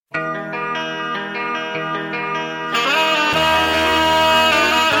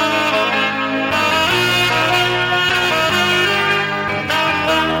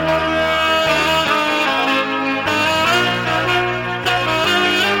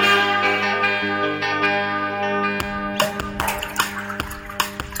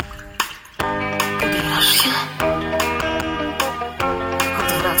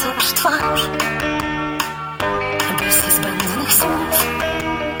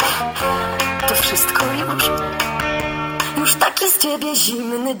wszystko już taki z ciebie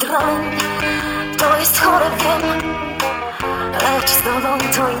zimny drań. To jest chore, wiem, lecz z tobą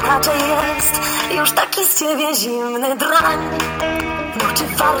to inaczej jest. Już taki z ciebie zimny drań. No czy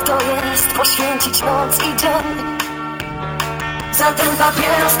warto jest poświęcić noc i dzień za ten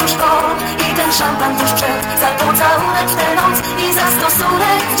papieros tuż po i ten szampan tuż przed, za pocałunek w tę noc i za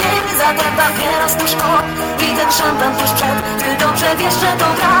stosunek w dzień. Za ten papieros tuż po i ten szampan tuż przed. Ty dobrze wiesz, że to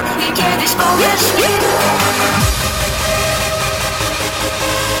gra i kiedyś powiesz mi.